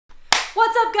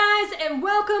What's up, guys, and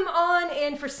welcome on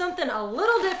in for something a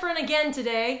little different again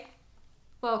today.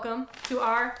 Welcome to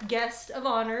our guest of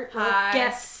honor. Hi.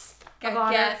 Guests of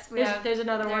honor. There's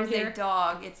another one here. There's a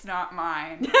dog. It's not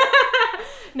mine.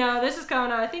 No, this is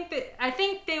Kona. I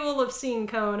think they will have seen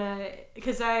Kona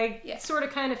because I sort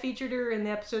of kind of featured her in the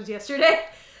episodes yesterday.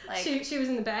 Like, she was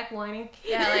in the back whining.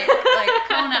 Yeah, like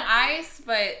Kona Ice,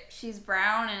 but she's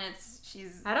brown and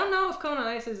she's. I don't know if Kona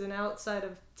Ice is an outside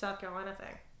of South Carolina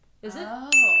thing. Is it? Oh,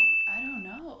 I don't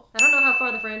know. I don't know how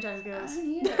far the franchise goes. I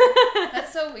don't either.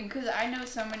 That's so weird because I know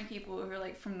so many people who are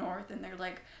like from North and they're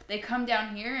like they come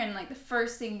down here and like the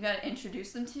first thing you gotta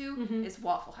introduce them to is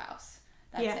Waffle House.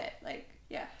 That's it. Like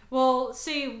Well,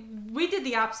 see, we did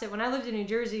the opposite. When I lived in New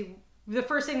Jersey, the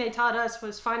first thing they taught us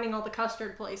was finding all the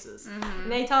custard places. Mm-hmm.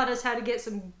 And they taught us how to get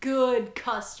some good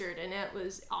custard, and it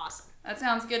was awesome. That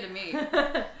sounds good to me.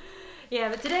 Yeah,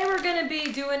 but today we're going to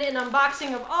be doing an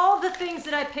unboxing of all the things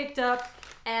that I picked up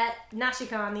at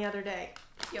Nashi-Con the other day.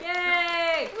 Yep.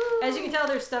 Yay! Woo. As you can tell,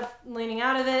 there's stuff leaning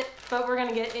out of it, but we're going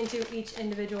to get into each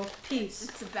individual piece.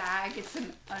 It's a bag. It's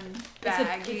an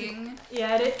unbagging.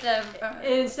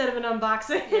 Instead of an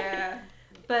unboxing. Yeah.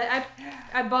 But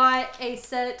I bought a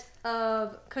set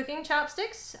of cooking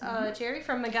chopsticks, cherry,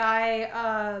 from a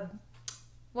guy,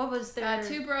 what was their...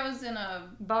 Two Bros and a...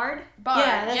 Bard?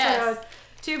 Yeah, that's what it was.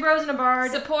 Two Bros and a Bard.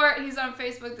 Support. He's on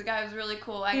Facebook. The guy was really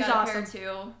cool. He's got a pair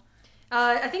too.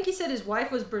 I think he said his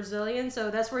wife was Brazilian, so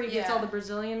that's where he gets all the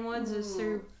Brazilian ones, is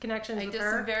through connections with her. He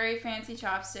does some very fancy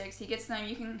chopsticks. He gets them.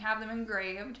 You can have them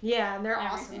engraved. Yeah, and they're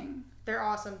awesome. They're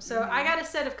awesome. So I got a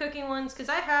set of cooking ones because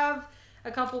I have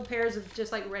a couple pairs of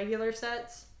just like regular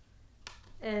sets.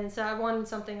 And so I wanted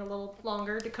something a little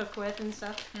longer to cook with and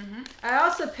stuff. Mm-hmm. I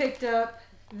also picked up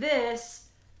this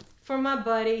for my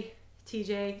buddy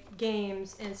TJ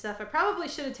Games and stuff. I probably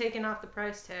should have taken off the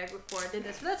price tag before I did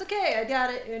this, but that's okay. I got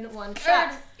it in one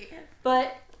shot.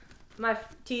 But my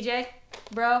TJ,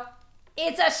 bro,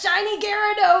 it's a shiny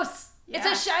Gyarados. Yeah. It's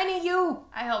a shiny you.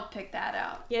 I helped pick that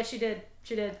out. Yeah, she did.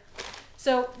 She did.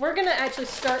 So we're going to actually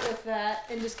start with that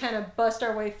and just kind of bust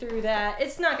our way through that.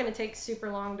 It's not going to take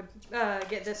super long to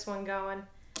get this one going.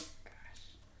 Gosh.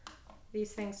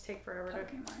 These things take forever to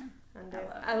undo.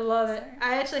 I love it.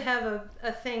 I actually have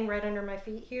a thing right under my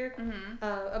feet here. Mm-hmm.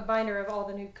 A binder of all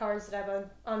the new cards that I've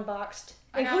unboxed.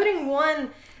 Including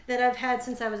one that I've had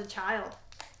since I was a child.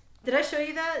 Did I show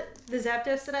you that? The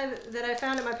Zapdos that I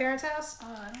found at my parents' house?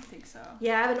 Oh, I don't think so.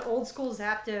 Yeah, I have an old school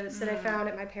Zapdos that I found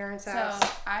at my parents' house. So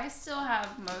I still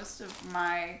have most of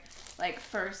my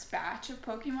first batch of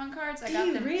Pokemon cards. I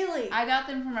got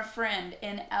them from a friend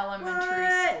in elementary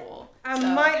school. I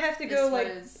might have to go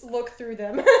look through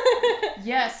them.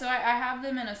 Yeah, so I have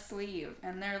them in a sleeve,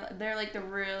 and they're like the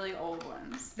really old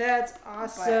ones. That's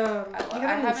awesome.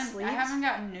 I haven't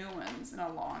gotten new ones in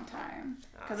a long time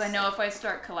because I know if I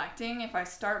start collecting, if I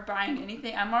start buying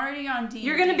anything, I'm already on D&D.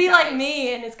 You're gonna be dice. Like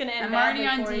me, and it's gonna end. I'm already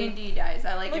on D&D dice.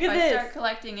 Start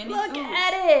collecting anything. Look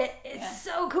at it. It's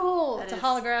so cool. It's a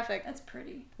holographic. That's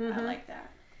pretty. I like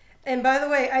that. And by the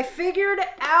way, I figured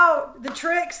out the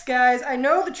tricks, guys. I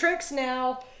know the tricks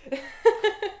now. She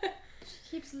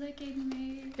keeps licking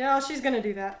me. Yeah, she's gonna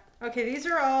do that. Okay, these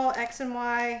are all X and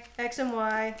Y, X and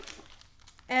Y,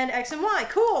 and X and Y.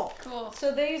 Cool. Cool.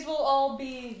 So these will all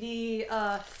be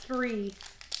the 3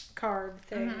 card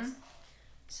things. Mm-hmm.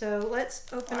 So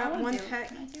let's open up one pack.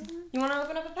 Can I do one? You want to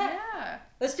open up a pack? Yeah.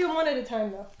 Let's do them one at a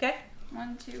time, though. Okay.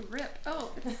 1, 2, rip.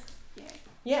 Oh, it's yay.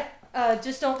 Yeah.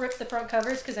 Just don't rip the front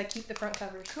covers because I keep the front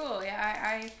covers. Cool.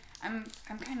 Yeah. I'm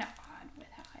kind of odd with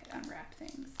how I unwrap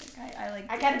things.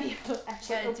 I gotta be able to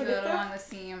actually do it along the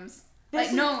seams.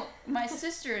 My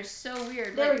sister is so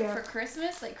weird. For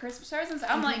Christmas, Christmas presents,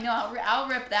 I'm like, no, I'll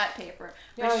rip that paper.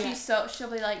 But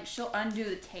she'll undo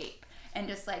the tape and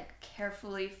just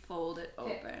carefully fold it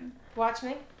open. Watch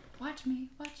me. Watch me.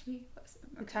 Okay.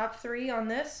 The top 3 on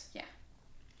this. Yeah.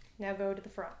 Now go to the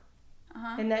front.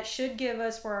 And that should give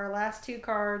us, for our last 2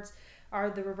 cards, are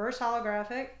the reverse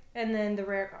holographic and then the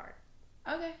rare card.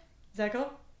 Okay. Is that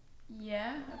cool?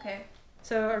 Yeah. Okay.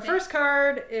 So our first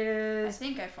card is... I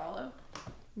think I follow.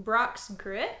 Brock's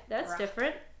Grit. That's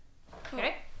different. Cool.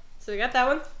 Okay. So we got that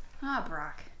one.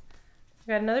 Brock.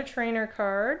 We got another trainer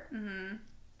card. Mm-hmm.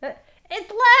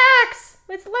 It's Lax!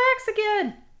 It's Lax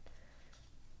again!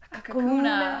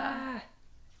 Kakuna.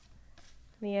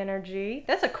 The energy.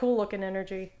 That's a cool looking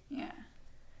energy. Yeah.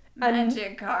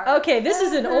 Magic card. Okay, this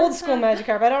is an old school magic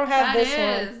card, but I don't have this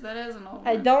one. That is an old one.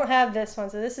 I don't have this one,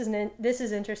 so this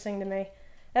is interesting to me.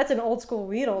 That's an old school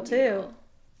Weedle, too.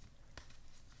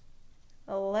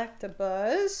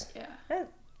 Electabuzz. Yeah.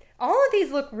 All of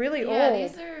these look really old. Yeah,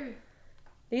 these are...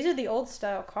 These are the old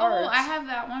style cards. Oh, I have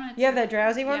that one. You have that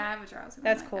drowsy one? Yeah, I have a drowsy one.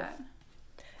 That's like cool. That.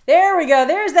 There we go.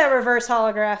 There's that reverse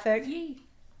holographic. Yee.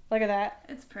 Look at that.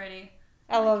 It's pretty.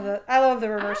 I love the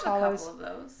reverse I have hollows. a couple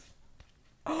of those.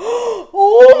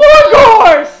 Oh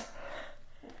my gosh!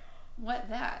 What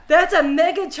that? That's a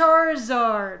Mega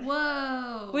Charizard.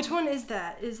 Whoa. Which one is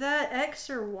that? Is that X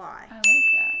or Y? I like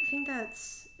that. I think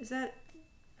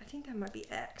I think that might be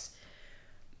X.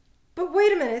 But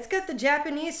wait a minute, it's got the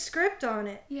Japanese script on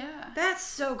it. Yeah. That's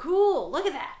so cool. Look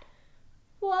at that.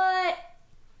 What?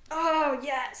 Oh,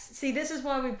 yes. See, this is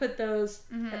why we put those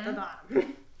at the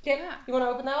bottom. Okay, Yeah. you want to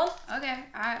open that one? Okay,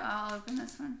 I'll open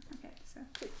this one. Okay, so.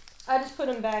 I just put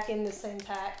them back in the same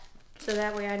pack, so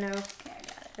that way I know Okay, I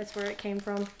got it. that's where it came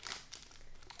from.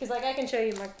 Because, like, I can show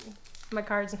you my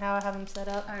cards and how I have them set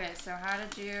up. Okay, so how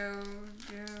did you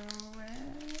do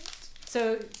it?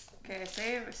 So, Okay,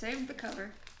 save the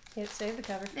cover. yeah, save the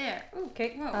cover. There. Ooh,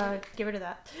 Okay, whoa. get rid of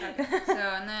that. Okay, so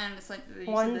and then it's like the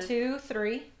 1, 2,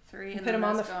 3. three, You and put then them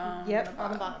on that's the gone yep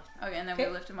on the bottom. Okay, and then Okay.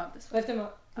 we lift them up this way. Lift them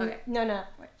up. Okay. No.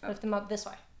 Wait, oh. Lift them up this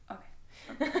way.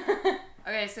 Okay.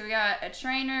 Okay, so we got a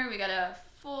trainer, we got a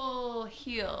full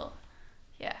heal.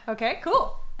 Yeah. Okay,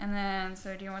 cool. And then,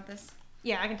 so do you want this?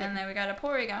 Yeah, I can take And it. then we got a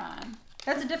Porygon.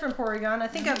 That's a different Porygon. I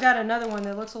think I've got another one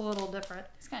that looks a little different.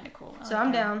 It's kind of cool. I So like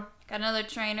I'm that. down. Got another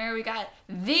trainer. We got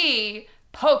the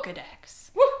Pokedex.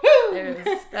 Woohoo! There's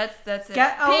that's it.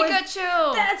 Oh,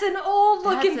 Pikachu. That's an old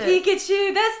looking That's it.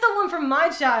 Pikachu. That's the one from my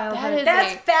childhood. That is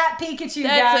That's a- fat Pikachu,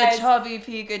 That's guys. a chubby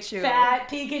Pikachu. Fat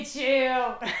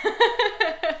Pikachu.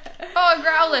 Oh, a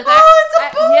Growlithe. Oh,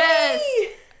 it's a Boomy!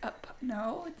 Yes.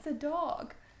 No, it's a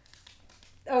dog.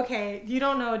 Okay, you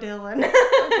don't know Dylan.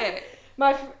 Okay.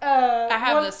 I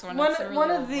have this one. It's a really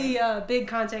one of old the big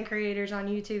content creators on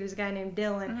YouTube is a guy named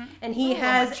Dylan, and he Ooh,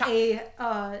 has chop. a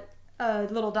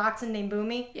little dachshund named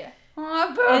Boomy. Yeah.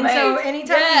 Oh, Boomy. And so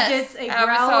anytime Yes. he gets a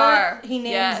Avatar. Growlithe, he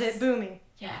names Yes. it Boomy.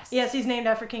 Yes. Yes, he's named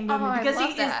after King Boomy Oh, I because he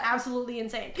love is that. absolutely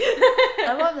insane.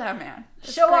 I love that, man.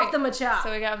 It's Show great. off the Machop.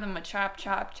 So we got the Machop,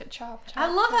 chop. I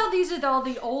love how these are all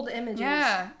the old images.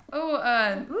 Yeah. Oh,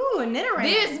 Ooh, a Nidoran.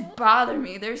 these bother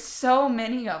me. There's so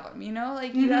many of them, you know?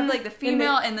 Like, you have, like, the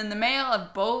female and then the male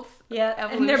of both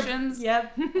evolutions.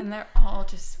 Yep. And they're all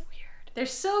just weird. They're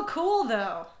so cool,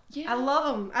 though. Yeah. I love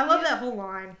them. I love that whole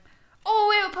line. Oh,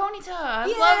 we have a Ponyta. I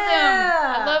Yeah. love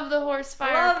them. I love the horse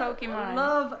fire I Pokemon.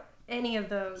 love any of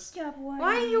those. Yeah, boy.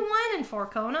 Why are you whining for,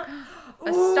 Kona? A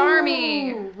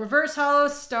Starmie. Reverse hollow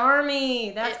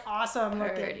Starmie. That's awesome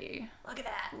looking. Pretty. Look at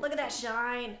that. Look at that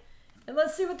shine. And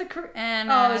let's see what the... And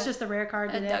it's just a rare card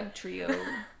a today. Doug Trio.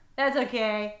 That's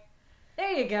okay.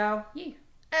 There you go. Yeah.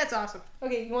 That's awesome.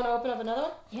 Okay, you want to open up another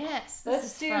one? Yes.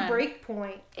 Let's do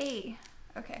Breakpoint. A.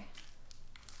 Okay.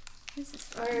 This is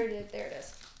fun. There it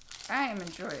is. I am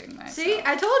enjoying myself. See,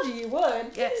 I told you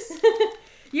would. Yes.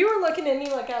 You were looking at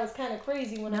me like I was kind of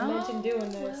crazy when I mentioned doing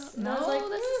this. Well, I was like,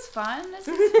 this is fun. This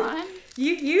is fun.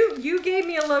 You gave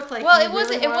me a look like. Well, you it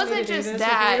wasn't. really It want me wasn't to do just this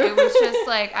that. with you. It was just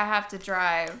like I have to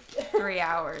drive 3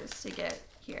 hours to get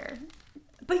here.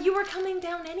 But you were coming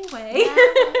down anyway.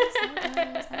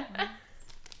 Yes.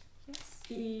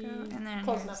 Go. And then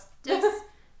Close here's enough. this.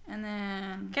 And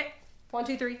then Okay. 1,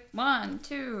 2, 3. 1,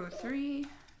 2, 3.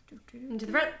 Into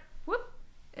the front. Whoop.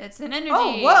 It's an energy.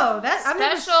 Oh, whoa!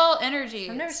 Special energy.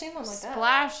 I've never seen one like that.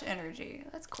 Splash energy.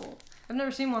 That's cool. I've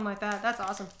never seen one like that. That's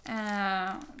awesome.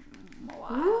 Wow.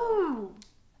 Ooh.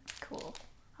 Cool.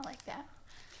 I like that.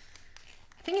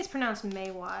 I think it's pronounced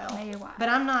Maywile. Maywile. But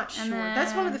I'm not sure. And then-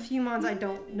 That's one of the few mons I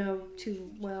don't know too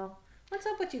well. What's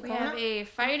up with you, We Kona? have a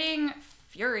fighting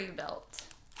fury belt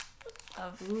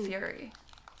of fury.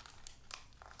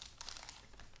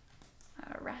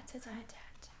 Rat-a-tat-tat.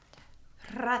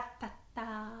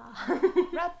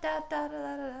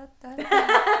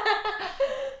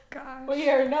 Gosh. We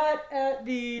are not at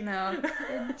the No.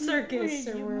 circus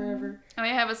or wherever. And we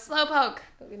have a slowpoke.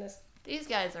 Oh goodness. These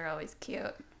guys are always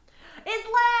cute. It's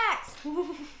Lax!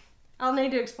 I'll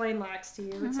need to explain Lax to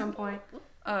you at some point.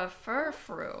 A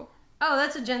Furfrou. Oh,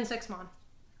 that's a Gen 6 mon.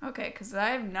 Okay, because I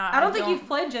have not. I don't think you've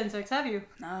played Gen 6, have you?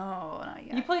 No, not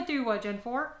yet. You played through what, Gen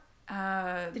 4?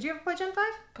 Did you ever play Gen 5?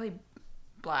 Play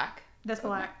Black. That's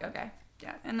Black. Okay.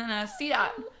 Yeah. And then a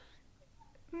C-Dot.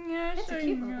 Yes, That's a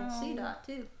cute little C-Dot,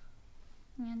 too.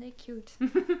 Yeah, they're cute.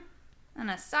 And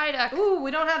a Psyduck. Ooh,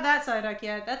 we don't have that Psyduck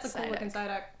yet. That's a cool Psyduck. looking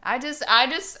Psyduck. I just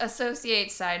associate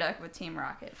Psyduck with Team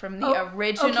Rocket from the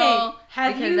original.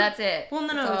 Okay. Because that's it. Well, no,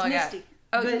 That's all it's I got. Misty.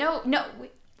 Oh, But no.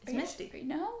 Wait, It's Misty.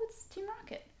 No, it's Team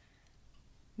Rocket.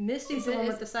 Misty's the one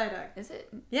with the Psyduck. Is it?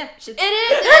 Yeah. It is.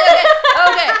 Okay.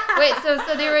 Okay, wait. So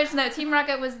the original Team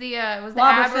Rocket was the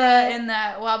Abra and the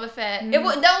Wobbuffet.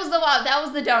 Mm-hmm. That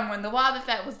was the dumb one. The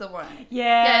Wobbuffet was the one.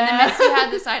 Yeah. Yeah, and then Misty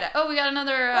had the side. Oh, we got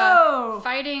another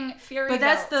fighting Fury. But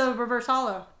that's the reverse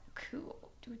hollow. Cool.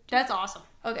 That's awesome.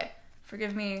 Okay,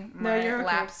 forgive me my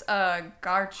lapse.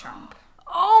 Garchomp.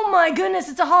 Oh my goodness,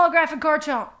 it's a holographic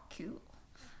Garchomp. Cool.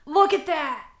 Look at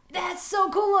that. That's so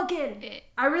cool looking.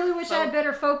 I really wish I had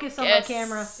better focus on my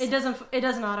camera. It doesn't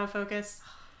autofocus.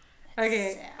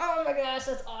 Okay. Sad. Oh my gosh,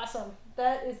 that's awesome.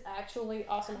 That is actually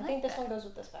awesome. I think this one goes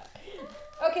with this pack.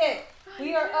 Okay,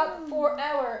 we are up for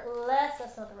our last.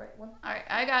 That's not the right one. All right,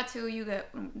 I got two. You got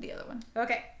the other one.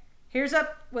 Okay, here's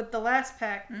up with the last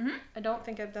pack. Mm-hmm. I don't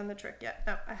think I've done the trick yet.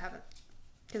 No, I haven't,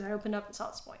 because I opened up and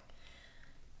saw this point.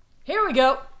 Here we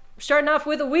go. We're starting off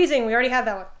with a Weezing. We already had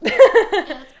that one.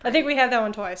 I think we had that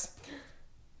one twice.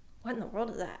 What in the world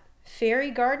is that?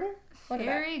 Fairy Garden?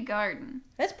 Fairy Garden.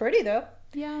 That's pretty though.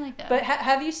 Yeah, I like that. But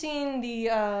have you seen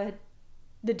the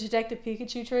Detective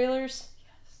Pikachu trailers?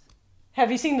 Yes.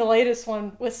 Have you seen the latest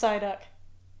one with Psyduck?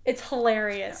 It's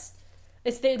hilarious.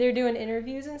 Yeah. They're doing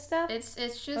interviews and stuff. It's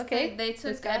just they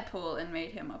took Deadpool and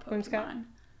made him a Pokemon.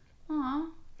 Aww.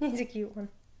 He's a cute one.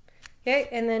 Okay,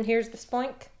 and then here's the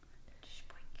Spoink.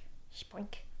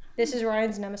 Spoink. This is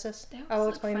Ryan's nemesis. I will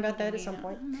explain about that at some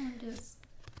point. I don't know what it is.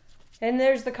 And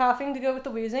there's the coughing to go with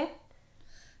the wheezing.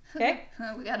 Okay.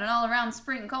 We got an all-around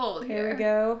spring cold here. Here we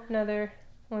go. Another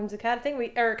one's a cat thing.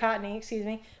 Cottony, excuse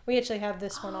me. We actually have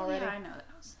this one already. Yeah, I know that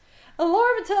was. A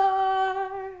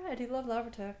Larvitar! I do love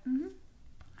Larvitar. Mm-hmm.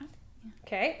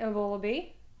 Okay, a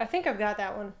Volibee. I think I've got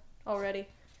that one already.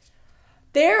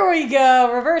 There we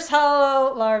go! Reverse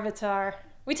Hollow Larvitar.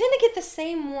 We tend to get the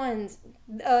same ones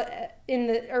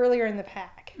earlier in the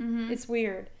pack. Mm-hmm. It's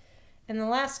weird. And the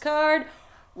last card.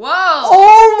 Whoa!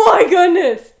 Oh my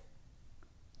goodness!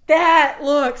 That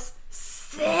looks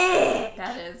sick!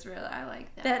 That is really, I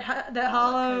like that. That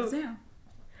hollow. Kazoo.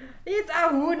 It's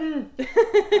a wooden. I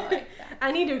like that.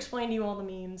 I need to explain to you all the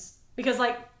memes. Because,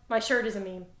 like, my shirt is a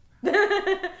meme.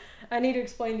 I need to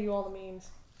explain to you all the memes.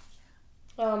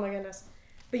 Oh my goodness.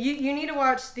 But you need to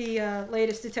watch the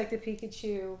latest Detective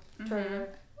Pikachu trailer. Mm-hmm.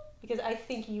 Because I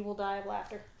think you will die of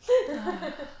laughter.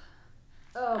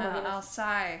 Oh my goodness. I'll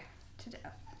sigh to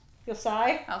death. You'll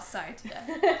sigh? I'll sigh to death.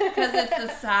 Because it's a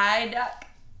Psyduck.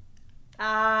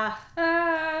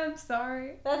 I'm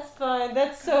sorry. That's fun.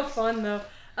 That's so fun, though.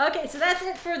 Okay, so that's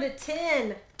it for the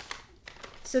 10.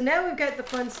 So now we've got the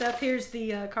fun stuff. Here's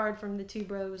the card from the two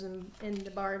bros and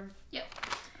the Bard. Yep.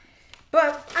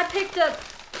 But I picked up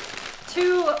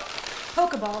 2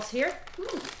 Pokeballs here.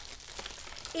 Ooh.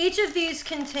 Each of these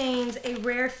contains a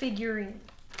rare figurine.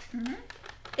 Mm-hmm.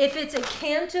 If it's a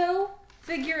Kanto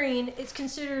figurine, it's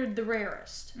considered the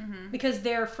rarest. Mm-hmm. Because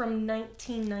they're from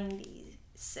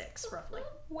 1996, roughly.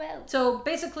 Well. So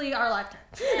basically our lifetime.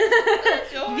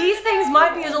 These things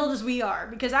might be as old as we are.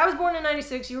 Because I was born in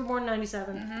 96, you were born in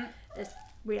 97. Mm-hmm. It's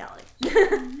reality.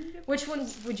 Which one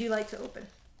would you like to open?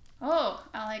 Oh,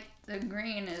 I like the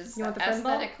green is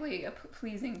aesthetically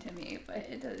pleasing to me, but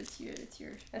it's your.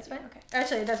 That's fine. Okay.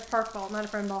 Actually, that's Park Ball, not a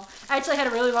friend ball. I actually had a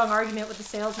really long argument with the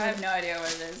salesman. I have no idea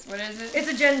what it is. What is it? It's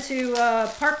a Gen 2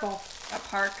 Park Ball. A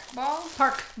park ball?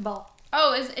 Park Ball.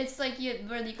 Oh, it's like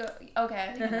where you go. Okay,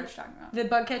 I think I know what you're talking about. The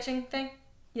bug catching thing?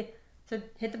 Yeah. So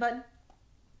hit the button.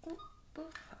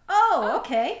 Oh,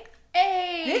 okay.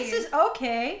 Hey! This is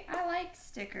okay. I like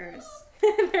stickers.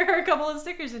 There are a couple of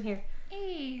stickers in here.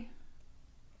 Hey,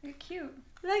 they're cute.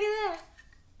 Look at that.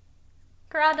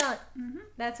 Groudon. Mm-hmm.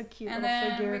 That's a cute and little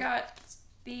then figure. We got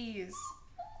these.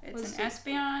 It's an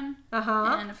Espeon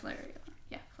and a Flareon.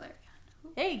 Yeah,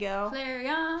 Flareon. There you go.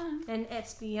 Flareon. And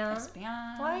Espeon.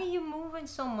 Espeon. Why are you moving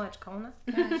so much, Kona?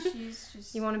 She's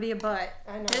just. You want to be a butt.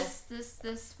 I know. This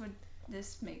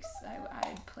makes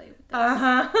I'd play with this.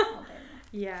 Uh-huh. All day.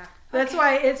 Yeah. That's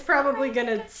why it's probably going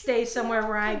to stay somewhere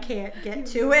where I can't get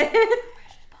to it.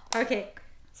 Okay.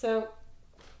 So,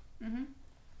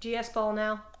 GS ball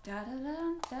now.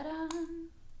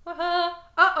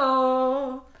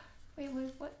 Uh-oh. Wait,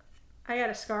 what? I got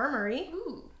a Skarmory.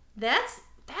 Ooh. That's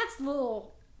a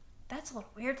little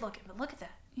weird looking, but look at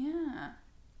that. Yeah.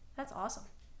 That's awesome.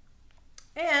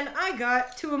 And I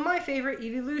got 2 of my favorite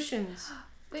evolutions.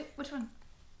 Wait, which one?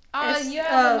 You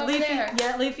have them over there.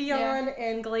 Yeah, Leafeon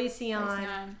and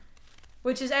Glaceon.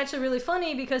 Which is actually really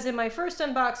funny because in my first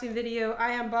unboxing video,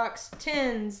 I unboxed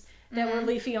 10s that were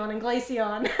Leafeon and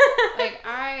Glaceon. Like,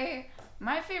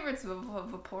 my favorite's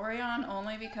Vaporeon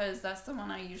only because that's the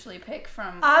one I usually pick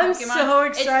from I'm Pokemon. so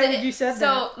excited you said that.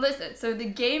 So, listen. So,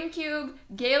 the GameCube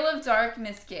Gale of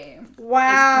Darkness game is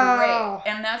great.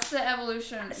 And that's the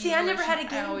evolution. See, I never had a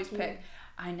GameCube. I always pick.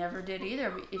 I never did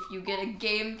either. If you get a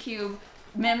GameCube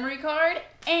memory card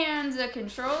and a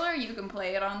controller, you can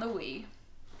play it on the Wii.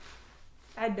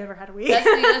 I'd never had a Wii.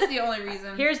 That's the only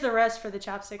reason. Here's the rest for the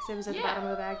chopsticks. It was at the bottom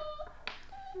of the bag.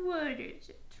 What is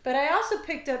it? But I also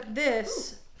picked up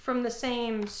this from the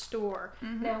same store.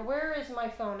 Mm-hmm. Now, where is my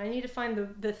phone? I need to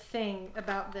find the thing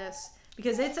about this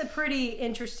because it's a pretty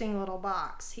interesting little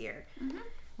box here. Mm-hmm.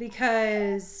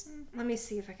 Because, let me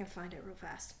see if I can find it real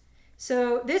fast.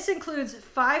 So, this includes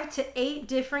 5 to 8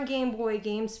 different Game Boy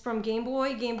games from Game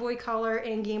Boy, Game Boy Color,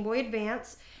 and Game Boy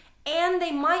Advance. And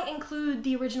they might include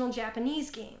the original Japanese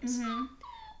games. Mm-hmm.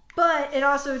 But it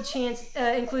also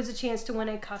includes a chance to win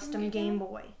a custom Game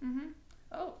Boy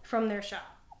from their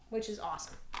shop, which is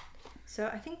awesome. So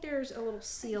I think there's a little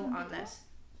seal on this.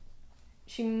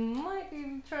 She might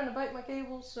be trying to bite my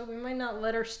cables, so we might not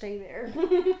let her stay there.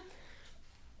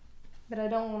 But I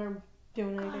don't want her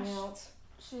doing anything else.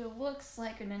 She looks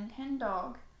like a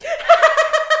Nintendo.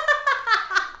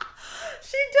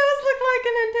 She does look like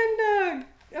a Nintendo.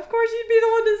 Of course you'd be the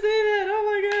one to say that. Oh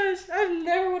my gosh. I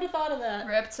never would have thought of that.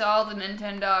 Rip to all the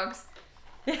Nintendogs.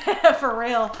 Yeah, for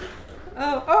real.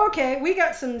 Oh, okay. We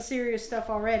got some serious stuff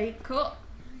already. Cool.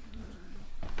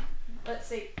 Let's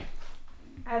see.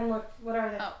 I haven't looked. What are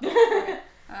they?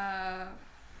 Oh.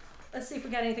 Let's see if we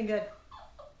got anything good.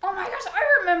 Oh my gosh, I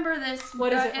remember this.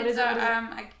 What is it?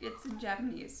 It's in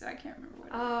Japanese, so I can't remember what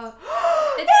it is.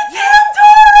 It's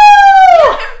Hamtaro!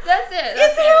 Yeah, that's it.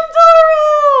 It's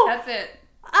Hamtaro! That's it.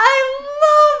 I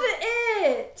love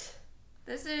it!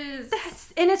 This is...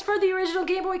 And it's for the original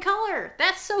Game Boy Color.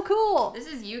 That's so cool. This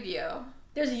is Yu-Gi-Oh!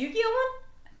 There's a Yu-Gi-Oh one?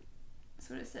 That's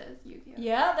what it says, Yu-Gi-Oh!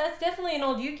 Yeah, that's definitely an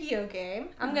old Yu-Gi-Oh game.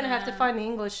 I'm gonna have to find the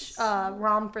English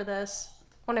ROM for this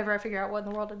whenever I figure out what in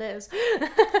the world it is.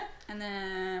 And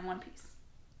then One Piece.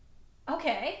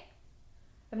 Okay.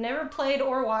 I've never played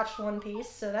or watched One Piece,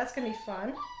 so that's gonna be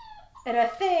fun. And I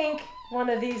think one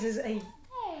of these is a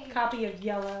copy of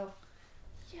Yellow.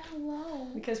 Yellow.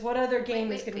 Because what other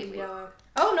game is gonna be yellow?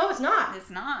 Oh, no, it's not. It's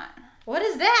not. What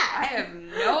is that? I have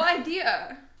no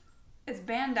idea. It's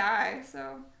Bandai,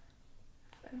 so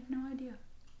I have no idea.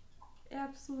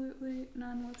 Absolutely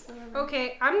none whatsoever.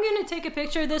 Okay, I'm gonna take a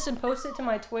picture of this and post it to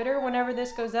my Twitter whenever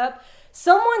this goes up.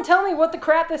 Someone tell me what the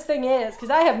crap this thing is, because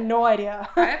I have no idea.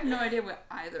 I have no idea what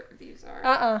either of these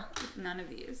are. None of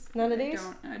these. None of these?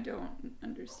 I don't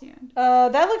understand.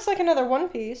 That looks like another One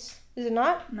Piece. Is it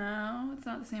not? No, it's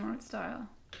not the same art style.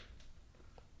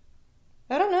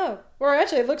 I don't know. Or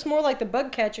actually, it looks more like the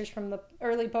bug catchers from the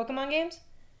early Pokemon games.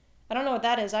 I don't know what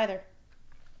that is either.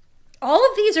 All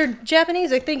of these are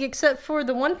Japanese, I think, except for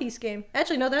the One Piece game.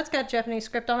 Actually, no, that's got Japanese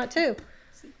script on it, too.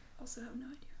 See, also have no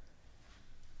idea.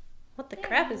 What the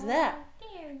crap is that?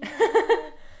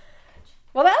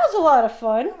 Well, that was a lot of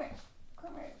fun.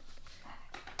 Come here.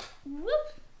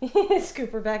 Whoop.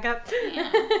 Scoop her back up. Yeah,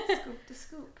 scoop to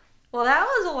scoop. Well, that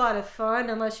was a lot of fun,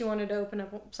 unless you wanted to open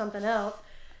up something else.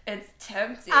 It's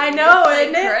tempting. I know, it's like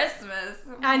isn't it? Christmas.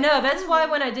 I know. That's why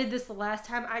when I did this the last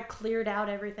time, I cleared out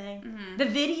everything. Mm-hmm. The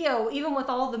video, even with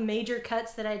all the major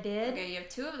cuts that I did. Okay, you have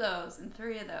 2 of those and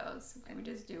 3 of those. Can we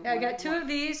just do I got 2 of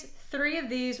these, 3 of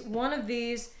these, 1 of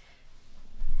these.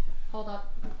 Hold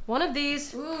up. 1 of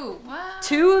these. Ooh, wow.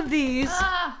 2 of these.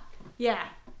 Ah. Yeah.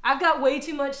 I've got way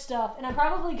too much stuff, and I'm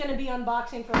probably going to be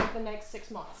unboxing for like the next 6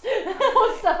 months.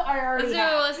 What stuff I already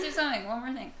have. Let's do something. One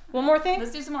more thing. One more thing?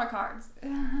 Let's do some more cards.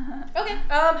 Okay.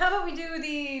 How about we do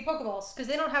the Pokeballs? Because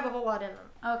they don't have a whole lot in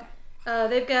them. Okay.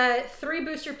 They've got 3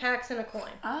 booster packs and a coin.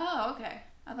 Oh, okay.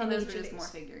 I thought those were just more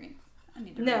figurines. I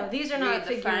need to read, these are not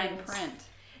the figurines. fine print.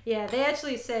 Yeah, they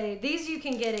actually say these you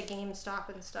can get at GameStop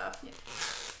and stuff. Yeah.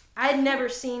 I'd never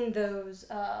seen those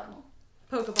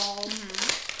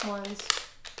Pokeball ones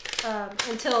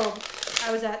until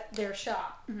I was at their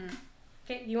shop. Mm-hmm.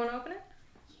 Okay, you want to open it?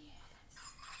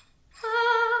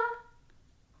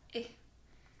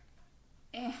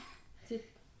 Yes.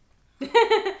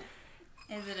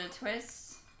 Is it a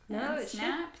twist? No, it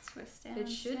snap, twist and it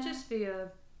should snap. just be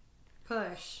a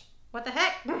push. What the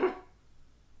heck?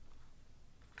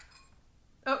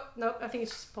 Oh, nope, I think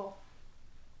it's just a pull.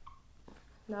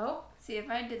 No? See, if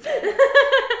I did that.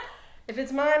 If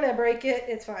it's mine, I break it,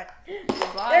 it's fine.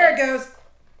 There it goes.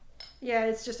 Yeah,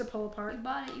 it's just a pull apart. You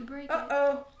bought it, you break it.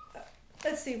 Uh-oh.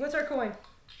 Let's see, what's our coin?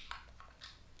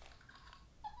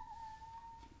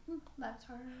 Left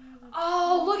heart.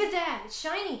 Oh, look at that. It's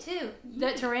shiny, too.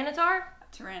 That Tyranitar?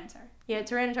 Tyranitar. Yeah,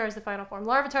 Tyranitar is the final form.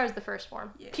 Larvitar is the first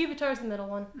form. Yeah. Pupitar is the middle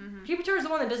one. Mm-hmm. Pupitar is the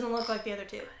one that doesn't look like the other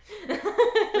 2.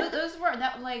 those were,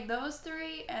 those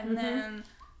 3, and then,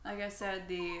 like I said,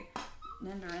 the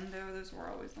Nidorando, those were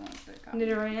always the ones that got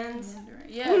Nidorans?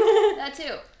 Yes, that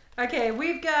too. Okay,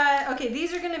 we've got... Okay,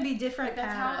 these are going to be different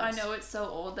That's how I patterns. know it's so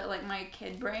old that, like, my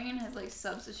kid brain has, like,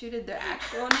 substituted their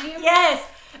actual name. Yes!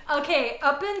 Okay,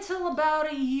 up until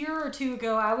about a year or two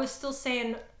ago, I was still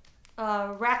saying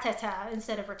Ratata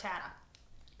instead of Ratata.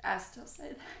 I still say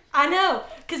that. I know,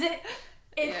 because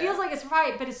it feels like it's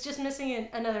right, but it's just missing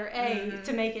another A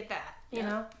to make it that, you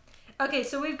know? Okay,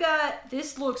 so we've got...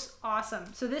 This looks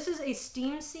awesome. So this is a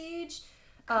Steam Siege...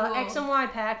 Cool. X and Y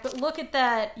pack, but look at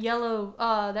that yellow,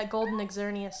 that golden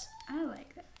Xerneas. I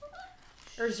like that.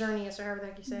 Or Xerneas, or however the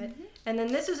heck you say it. And then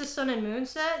this is a Sun and Moon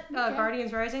set,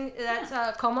 Guardians Rising. That's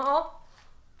Koma'al.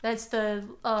 That's the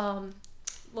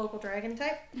local dragon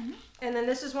type. And then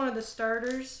this is one of the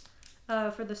starters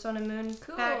for the Sun and Moon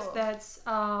packs. That's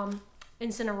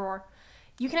Incineroar.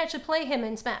 You can actually play him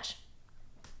in Smash.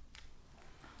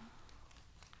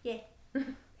 Yeah.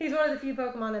 He's one of the few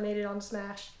Pokemon that made it on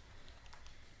Smash.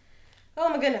 Oh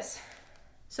my goodness.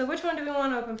 So which one do we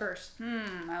want to open first?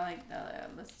 I like that.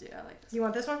 I like this. You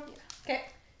want this one? Yeah. Okay.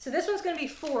 So this one's going to be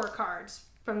 4 cards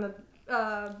from the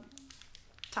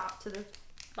top to the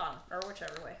bottom, or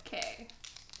whichever way. Okay.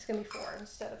 It's going to be 4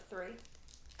 instead of 3.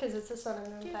 Because it's a Sun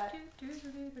and Moon pack.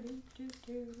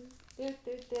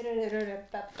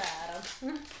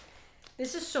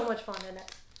 This is so much fun, isn't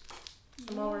it?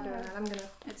 And while we're doing that, I'm going to...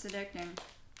 It's addicting.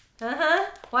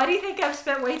 Why do you think I've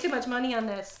spent way too much money on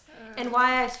this? And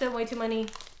why I've spent way too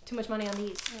much money on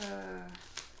these?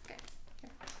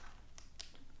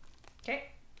 Okay.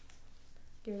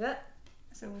 Give me that.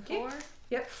 So 4?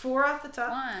 Yep, 4 off the top.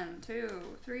 1, 2,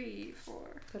 3, 4.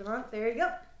 Put them on. There you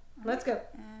go. Let's go.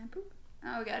 And poop.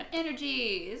 Oh, we got an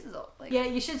energy. This is all like... Yeah,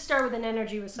 you should start with an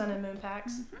energy with Sun and Moon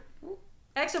packs.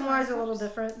 X and Y is a little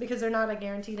different because they're not a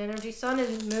guaranteed energy. Sun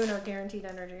and Moon are guaranteed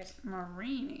energies.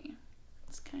 Marini.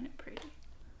 It's kind of pretty.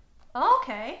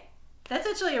 Okay. That's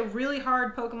actually a really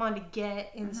hard Pokemon to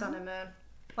get in Sun and Moon.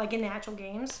 Like in the actual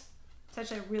games. It's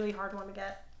actually a really hard one to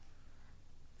get.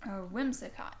 Oh,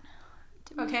 Whimsicott.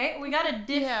 Okay, we got a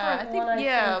different one, I think, a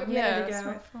minute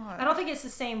ago. I don't think it's the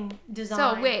same design.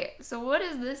 So, wait. So, what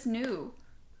is this new?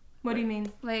 What do you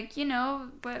mean? Like, you know,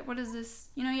 what is this?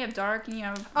 You know, you have dark and you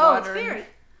have Oh, water. it's Fairy.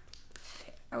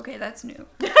 Okay, that's new.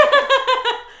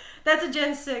 That's a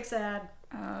Gen 6 ad.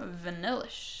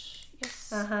 Vanillish.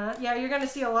 Yes. Yeah, you're going to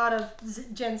see a lot of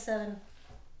Gen 7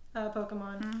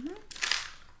 Pokemon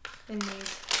in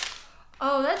these.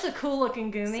 Oh, that's a cool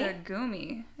looking Goomy. It's a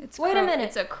Goomy. Wait a minute.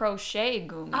 It's a crochet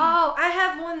Goomy. Oh, I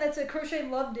have one that's a crochet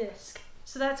love disc.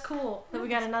 So that's cool that we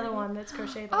got another one that's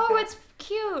crocheted. Like oh, that. It's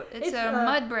cute. It's a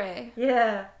Mudbray.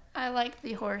 Yeah. I like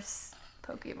the horse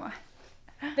Pokemon.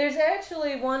 There's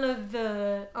actually one of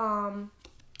the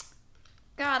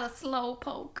Got a slow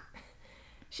poke.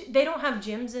 They don't have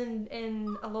gyms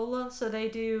in Alola, so they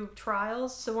do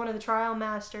trials. So one of the trial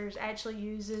masters actually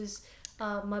uses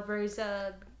Mudbray's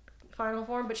final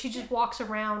form, but she just walks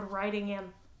around riding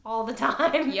him all the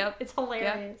time. Yep. It's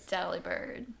hilarious. Yep. Sally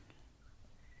Bird.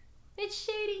 It's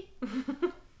shady.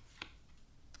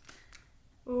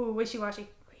 Ooh, wishy-washy.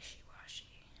 Wishy-washy.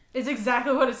 It's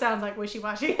exactly what it sounds like,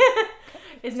 wishy-washy.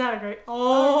 It's not a great...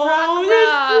 Oh, this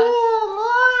cool!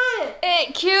 What?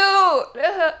 It's cute!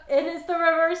 And it's the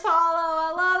reverse hollow.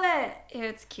 I love it.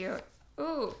 It's cute.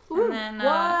 Ooh. Ooh, And then,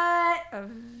 what? A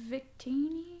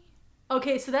Victini?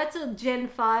 Okay, so that's a Gen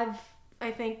 5,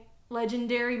 I think,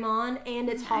 legendary Mon, and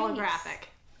it's holographic. Nice.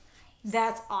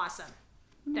 That's awesome.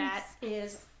 Nice. That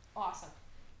is awesome.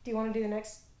 Do you want to do the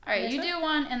next? All right, you do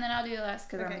one, and then I'll do the last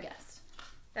because I'm the guest.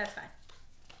 That's fine.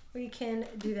 We can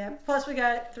do that. Plus, we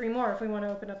got 3 more if we want to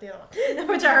open up the other one,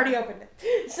 which I already opened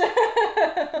it. So,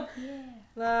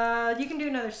 yeah. You can do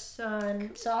another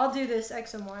Sun. So I'll do this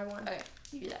X and Y one. Okay,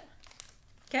 you do that.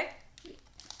 Okay.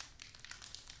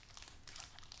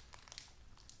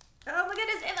 Oh my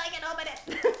goodness, if I can open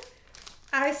it.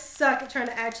 I suck at trying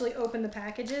to actually open the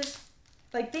packages.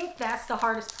 I think that's the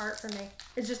hardest part for me.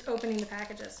 Is just opening the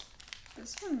packages.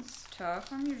 This one's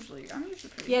tough. I'm usually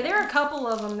pretty Yeah, good. there are a couple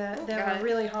of them that were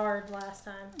really hard last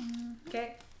time.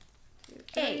 Okay. 2,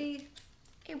 3.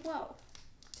 Hey, whoa.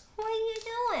 What are you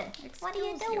doing? What are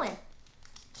you Excuse doing? you.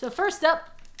 So first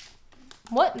up,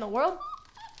 what in the world?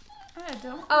 I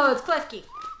don't. Oh, it's Klefki.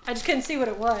 I just couldn't see what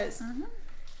it was.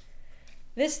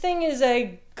 This thing is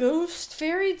a ghost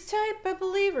fairy type, I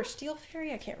believe, or steel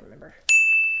fairy. I can't remember.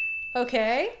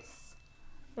 Okay.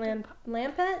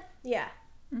 Lampet? Yeah.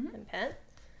 Lampet.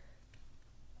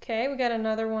 Okay, we got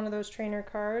another one of those trainer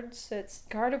cards. It's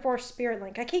Gardevoir Spirit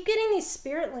Link. I keep getting these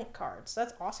Spirit Link cards.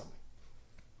 That's awesome.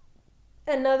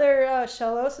 Another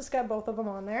Shellos. It's got both of them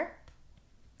on there.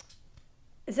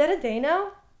 Is that a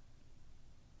Dano?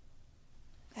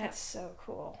 That's so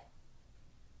cool.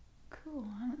 cool.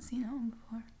 I haven't seen that one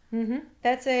before. Mm-hmm.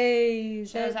 That's a...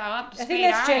 Shows how up to I think speed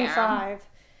that's I Gen am. 5.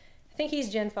 I think he's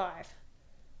Gen 5.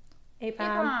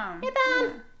 Apom. Yeah.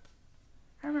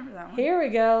 I remember that one. Here we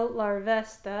go.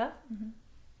 Larvesta. Mm-hmm.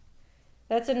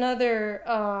 That's another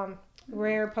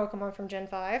rare Pokemon from Gen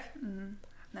 5. Mm-hmm.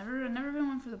 Never been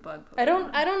one for the bug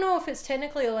Pokemon. I don't know if it's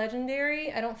technically a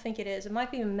legendary. I don't think it is. It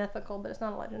might be mythical, but it's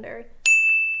not a legendary.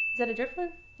 Is that a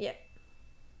Driftwood? Yeah.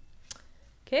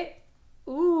 Okay.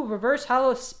 Ooh, Reverse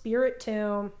Hollow Spirit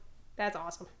Tomb. That's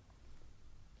awesome.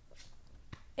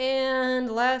 And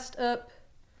last up,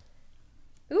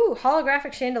 ooh,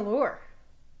 Holographic Chandelure.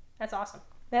 That's awesome.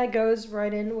 That goes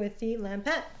right in with the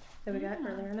Lampet that we got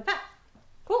earlier in the pack.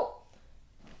 Cool.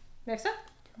 Next up.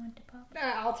 Do you want the pup?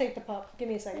 I'll take the pup. Give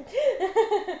me a second.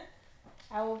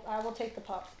 I will take the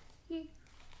pup.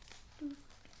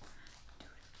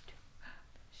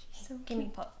 So give me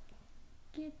pup.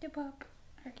 Get the pup.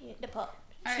 Get the pup.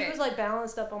 All She right. was like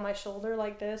balanced up on my shoulder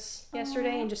like this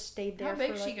yesterday and just stayed there. How big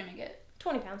for is like she gonna get?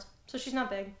 20 pounds. So she's not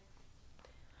big.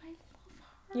 I love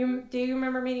her. Do you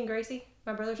remember meeting Gracie,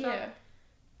 my brother's dog? Yeah.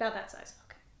 About that size.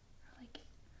 Okay. I like it.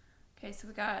 Okay, so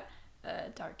we got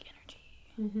Dark Energy.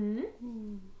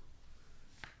 Mm-hmm.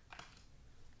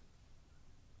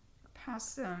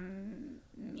 Passimian.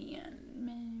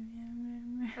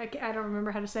 I don't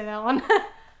remember how to say that one.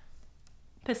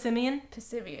 Passimian?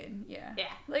 Passimian, yeah. Yeah.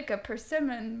 Like a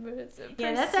persimmon, but it's a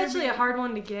Yeah, that's actually a Passimian. hard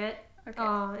one to get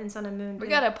Okay. in Sun and Moon. We too.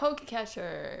 got a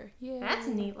Pokecatcher. Yeah. That's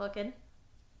neat looking.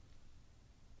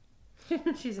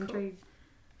 She's intrigued.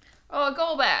 Oh, a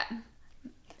Golbat.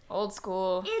 Old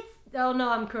school. Oh no,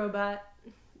 I'm Crobat.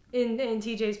 In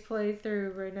TJ's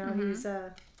playthrough right now,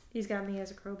 he's got me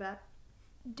as a Crobat.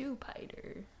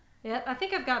 Dewpider. Yeah, I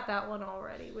think I've got that one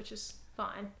already, which is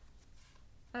fine.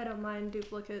 I don't mind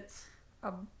duplicates.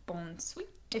 A Bonsweet.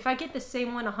 If I get the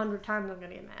same one 100 times, I'm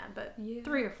gonna get mad. But Yeah.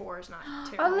 3 or 4 is not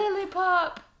A terrible.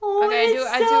 Lillipup. Oh, Okay, it's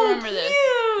I do so remember this.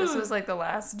 cute! This was like the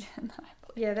last gen that I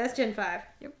played. Yeah, that's Gen 5.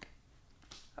 Yep.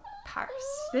 A Parse.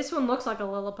 This one looks like a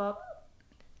Lillipup.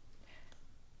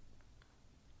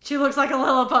 She looks like a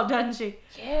Lillipup, doesn't she?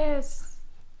 Yes.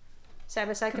 Side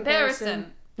by side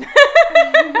Comparison.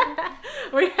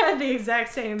 We had the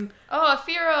exact same Oh, a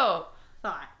Fearow.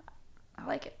 thought. I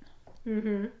like it.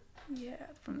 Mm-hmm. Yeah,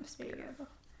 from the spirit.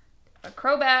 A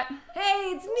Crobat.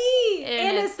 Hey, it's me!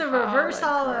 And it's the reverse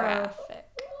hollow. holographic.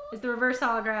 It's the reverse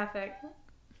holographic.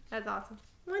 That's awesome.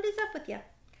 What is up with you?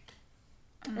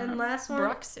 And last one.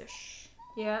 Bruxish.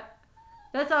 Yeah.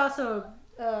 That's also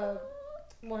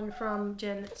one from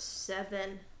Gen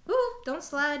 7. Ooh, don't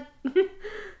slide.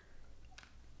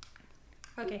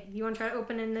 Okay, you want to try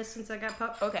opening this since I got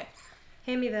pup? Okay.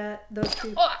 Hand me those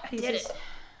 2 Oh, I pieces. did it.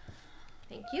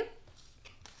 Thank you.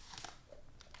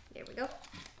 There we go.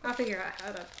 I'll figure out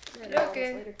how to edit all this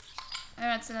Okay. later. And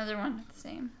that's another one. The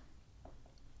same.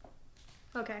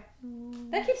 Okay.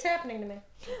 That keeps happening to me.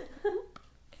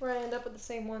 Where I end up with the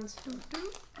same ones.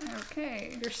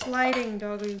 Okay. You're sliding,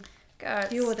 doggy. Got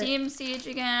Deal with it. Steam Siege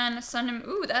again. Sun and...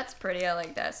 Ooh, that's pretty. I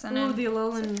like that. Sun Ooh, and... the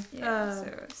Alolan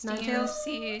so Steam Ninetales.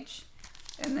 Siege.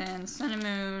 And then Sun and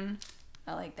Moon.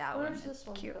 I like that one. Where's this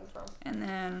one Cute. come from? And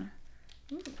then...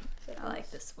 Is that I like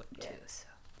this? this one too. So.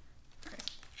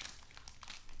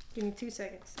 Give me 2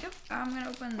 seconds. Yep, I'm gonna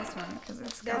open this one because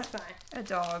it's That's got fine. a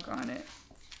dog on it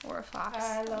or a fox.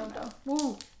 I love know. them.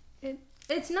 Woo.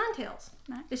 It's Ninetales.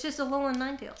 Nine- It's just Alolan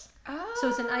Ninetales. Oh. So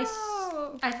it's an ice.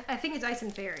 I think it's Ice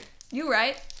and Fairy. You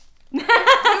right? You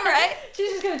right?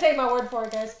 She's just gonna take my word for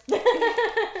it, guys.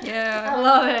 Yeah. I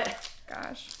love it.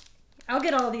 Gosh. I'll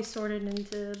get all these sorted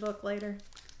into the book later.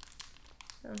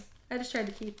 So I just tried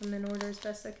to keep them in order as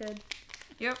best I could.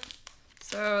 Yep.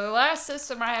 So the last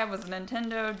system I had was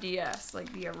Nintendo DS,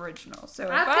 like the original. So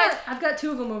if I've got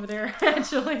 2 of them over there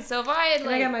actually. So if I had And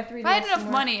I got my 3DS if I had enough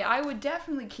somewhere. money, I would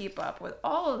definitely keep up with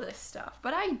all of this stuff.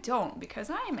 But I don't because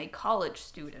I am a college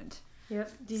student.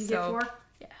 Yep. Did you So- get 4?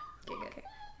 Yeah. Okay.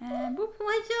 And boop.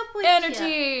 What's up with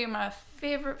Energy, my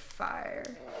favorite fire.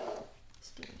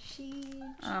 Steam Siege.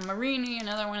 Marini,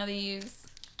 another one of these.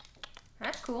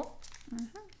 That's cool.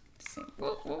 Same.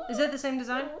 Whoop, whoop. Is that the same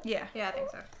design? Yeah. Yeah, I think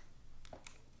so.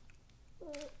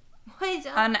 What is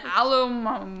up? An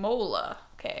Alomomola.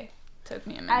 Okay. Took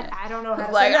me a minute. I don't know how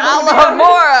to Like say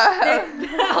that.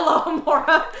 Alamora.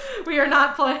 Alamora.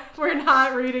 We're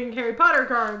not reading Harry Potter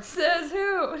cards. Says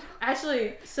who?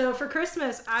 Actually, so for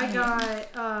Christmas I got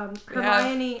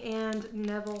Hermione and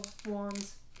Neville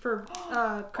wands. for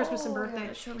Christmas and birthday.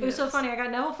 It was so funny. I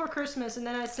got Neville for Christmas, and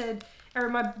then I said, or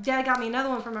my dad got me another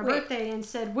one for my birthday and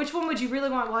said, which one would you really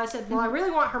want? Well, I said, well, I really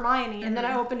want Hermione, and then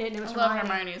I opened it and it was Hermione. I love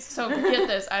Hermione's. So get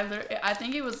this, I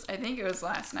think it was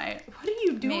last night. What are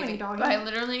you doing, doggy? I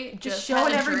literally just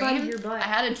showing had a everybody dream. your butt. I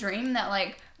had a dream that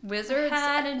like wizards.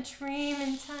 Had a dream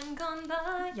in time gone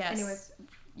by. Yes. Anyways.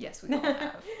 Yes, we all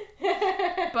have.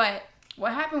 But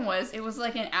what happened was it was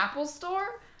like an Apple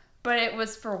store, but it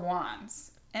was for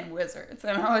wands and wizards,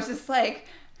 and I was just like.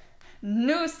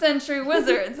 New Century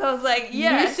Wizards. I was like,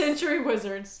 yes. New Century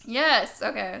Wizards. Yes.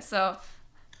 Okay, so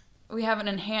we have an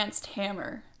enhanced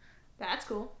hammer. That's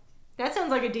cool. That sounds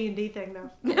like a D&D thing,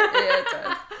 though. Yeah, it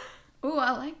does. Ooh,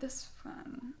 I like this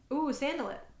one. Ooh,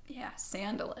 Sandalet. Yeah,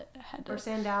 Sandalet. Or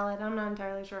Sandalet. I'm not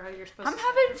entirely sure how you're supposed to I'm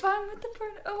having fun with the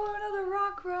another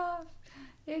rock ruff.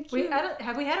 Have we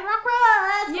had a rock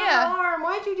ruff? Yeah. My arm.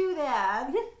 Why'd you do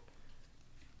that?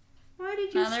 Why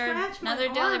did you scratch my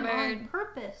arm on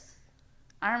purpose?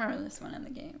 I remember this one in the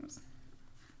games.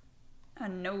 A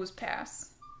nose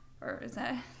pass. Or is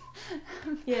that...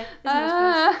 Yeah.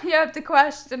 You have to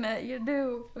question it. You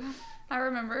do. I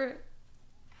remember it.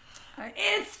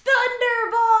 It's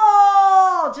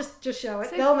Thunderball! Just show it.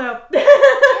 They'll know.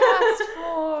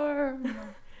 Transform.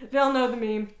 They'll know the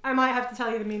meme. I might have to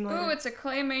tell you the meme later. Ooh, it's a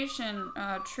claymation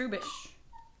Trubbish.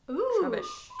 Ooh.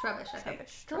 Trubbish, I think.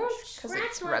 Don't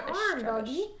scratch my arm,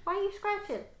 doggy. Why are you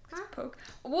scratching? Huh? Poke.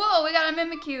 Whoa, we got a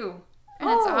Mimikyu. And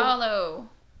it's hollow.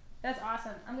 That's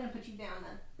awesome. I'm going to put you down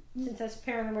then. Since that's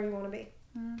apparently where you want to be.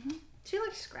 Mm-hmm. She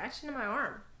like scratched into my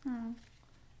arm. Mm.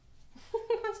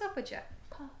 What's up with you?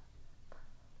 Pop.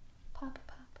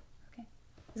 Okay.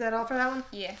 Is that all for that one?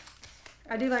 Yeah.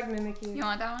 I do like Mimikyu. You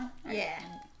want that one? Yeah.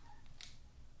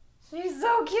 She's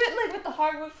so cute. Like with the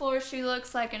hardwood floor, she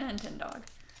looks like an Hinton dog.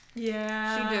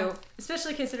 Yeah. She do.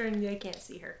 Especially considering they can't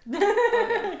see her.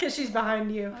 Because she's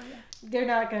behind you. Oh, yeah. They're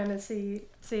not going to see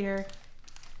her.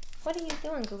 What are you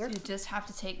doing, Cougar? So you just have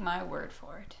to take my word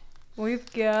for it. We've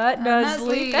got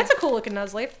Nuzleaf. That's a cool looking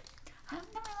Nuzleaf. I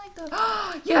never liked those.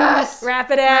 Yes!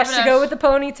 Rapidash to go with the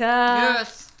ponytail.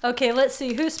 Yes. Okay, let's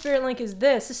see. Whose Spirit Link is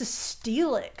this? This is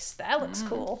Steelix. That looks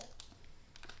cool.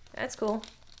 That's cool.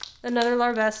 Another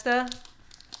Larvesta.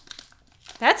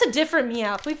 That's a different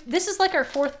Meowth. This is like our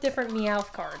 4th different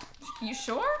Meowth card. You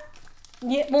sure?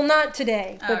 Yeah, well, not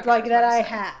today, but okay, like that I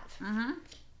have. Mm-hmm.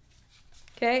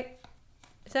 Okay.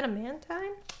 Is that a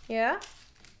Mantine? Yeah.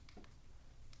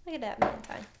 Look at that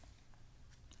Mantine.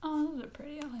 Oh, those are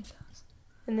pretty. I like those.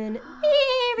 And then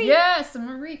yes,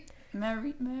 Marie.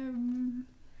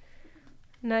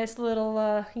 Nice little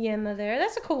Yanma there.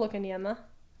 That's a cool looking Yanma.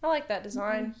 I like that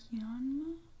design.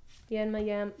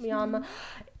 Yanma.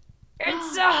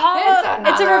 It's a hollow.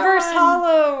 It's a reverse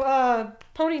hollow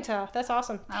Ponyta. That's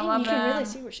awesome. I love you that. You can really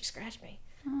see where she scratched me.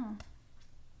 Oh.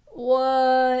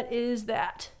 What is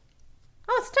that?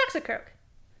 Oh, it's Toxicroak.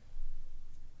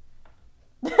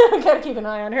 Gotta keep an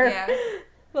eye on her. Yeah.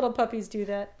 Little puppies do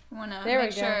that. Wanna there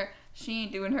make sure she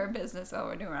ain't doing her business while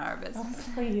we're doing our business.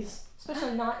 Oh, please.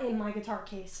 Especially not in my guitar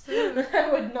case. I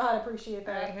would not appreciate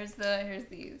that. Alright, here's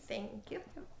these. Thank you.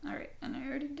 Alright, and I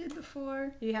already did the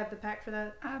 4. Do you have the pack for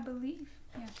that? I believe.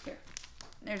 Yeah, here.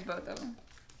 There's both of them.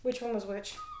 Which one was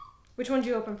which? Which one did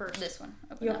you open first? This one.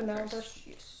 You opened that one first?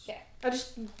 Yes. Yeah. I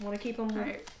just want to keep them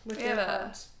with we your have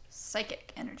cards.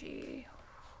 Psychic energy.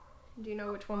 Do you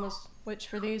know which one was which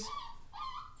for these?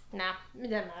 Nah, it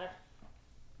doesn't matter.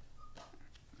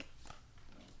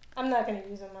 I'm not going to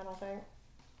use them, I don't think.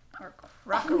 Or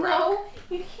Rock-a-Rock. No,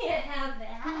 you can't have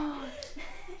that.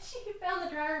 She found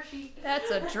the dryer sheet.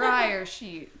 That's a dryer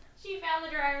sheet. She found the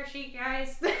dryer sheet,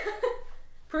 guys.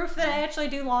 Proof that I actually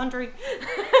do laundry.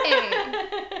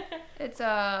 Hey. It's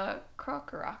a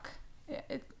Croc-a-Rock. Yeah,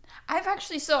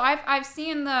 I've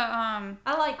seen the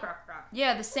I like Croc-a-Rock.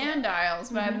 Yeah, the Sandiles,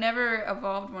 but I've never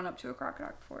evolved one up to a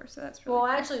Croc-a-Rock before, so that's really cool.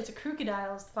 Actually, it's a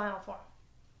Crocodile is the final form.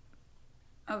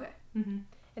 Okay. Mm-hmm.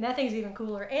 And that thing's even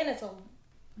cooler, and it's a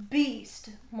beast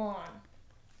mon.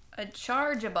 A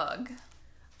Charge-a-Bug.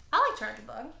 I like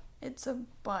Charge-a-Bug. It's a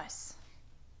bus.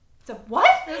 It's a what?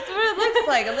 That's what it looks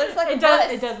like. It looks like a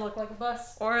bus. It does look like a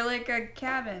bus. Or like a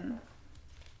cabin.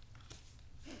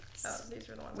 Oh, these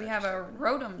are the ones we have a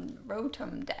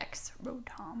Rotom Dex.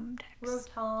 Rotom.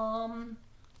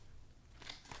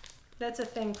 That's a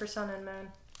thing for Sun and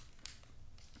Moon.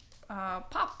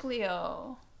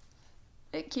 Poplio.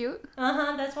 It cute.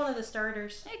 Uh-huh, that's one of the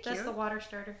starters. Cute. That's the water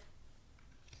starter.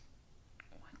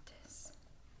 What is?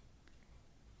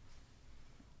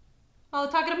 Oh,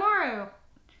 Takadamaru.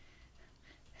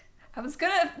 I was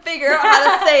gonna figure out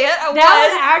how to say it.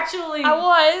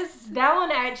 That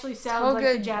one actually sounds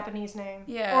like the Japanese name.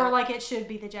 Yeah. Or like it should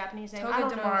be the Japanese name. I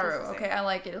don't know if it's the same. Okay, I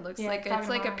like it. It looks like it's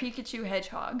like a Pikachu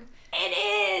hedgehog.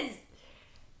 It is!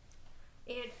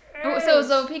 It is!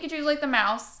 So Pikachu's like the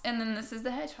mouse, and then this is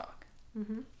the hedgehog.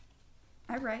 Mm-hmm.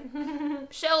 All right.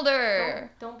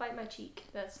 Shelter! Don't bite my cheek.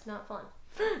 That's not fun.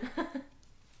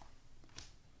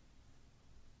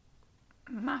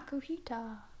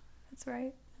 Makuhita. That's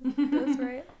right. That's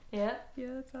right. Yeah.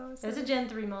 Yeah, that's how it's. That's a Gen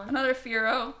 3 mon. Another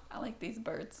Furo. I like these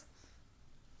birds.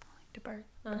 I like the bird.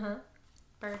 Uh-huh.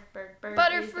 Bird.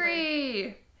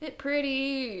 Butterfree! It's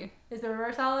pretty. Is the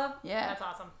reverse hollow? Yeah. That's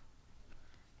awesome.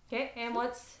 Okay, and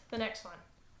what's the next one?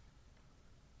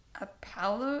 A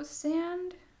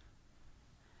Palosand?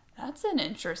 That's an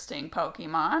interesting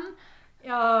Pokemon.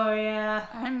 Oh, yeah.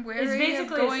 I'm wary of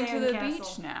going to the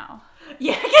beach now.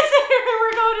 Yeah,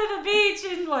 we're going to the beach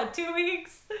in, 2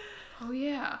 weeks? Oh,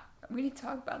 yeah. We need to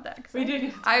talk about that. We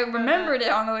did. I remembered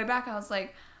it on the way back. I was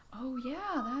like, oh,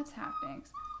 yeah, that's happening.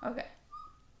 Okay.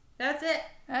 That's it.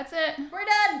 That's it. We're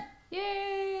done.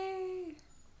 Yay.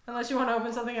 Unless you want to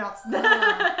open something else. No.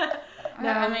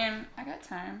 I mean, I got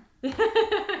time.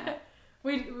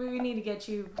 We need to get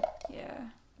you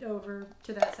over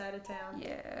to that side of town.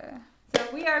 Yeah. So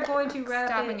we are going to wrap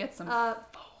Stop it and get some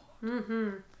up.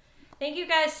 Mm-hmm. Thank you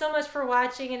guys so much for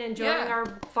watching and enjoying our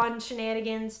fun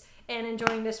shenanigans and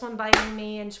enjoying this one biting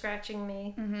me and scratching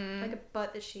me like a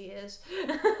butt that she is.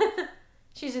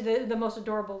 She's the most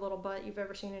adorable little butt you've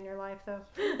ever seen in your life, though.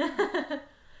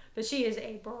 But she is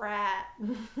a brat.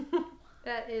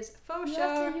 That is faux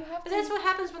sure. But that's what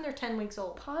happens when they're 10 weeks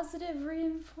old. Positive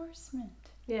reinforcement.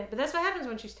 Yeah, but that's what happens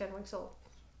when she's 10 weeks old.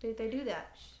 They do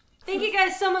that. Thank you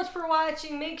guys so much for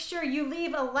watching. Make sure you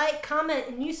leave a like, comment,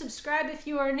 and you subscribe if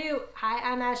you are new. Hi,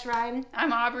 I'm Ash Ryan.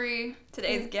 I'm Aubrey,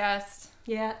 today's guest.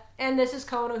 Yeah, and this is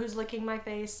Kona, who's licking my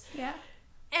face. Yeah.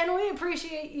 And we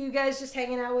appreciate you guys just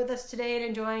hanging out with us today and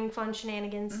enjoying fun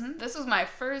shenanigans. This was my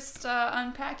first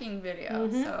unpacking video,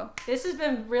 so this has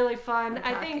been really fun.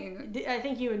 I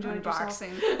think you enjoyed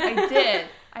unboxing. Yourself.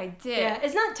 I did. Yeah,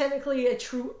 it's not technically a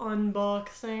true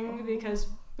unboxing because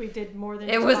we did more than.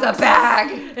 It was a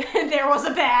bag. There was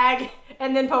a bag,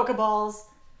 and then Pokeballs,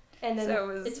 and then so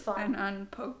it was it's fun. An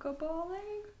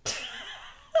unpokeballing.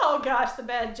 Oh gosh, the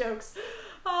bad jokes.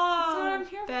 Oh, that's what I'm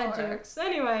here bad for. Jokes.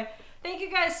 Anyway. Thank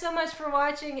you guys so much for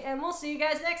watching, and we'll see you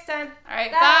guys next time. All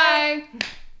right, bye.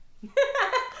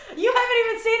 You haven't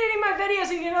even seen any of my videos,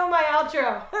 so you know my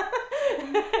outro.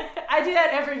 I do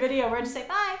that every video where I just say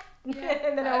bye,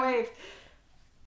 and then I wave.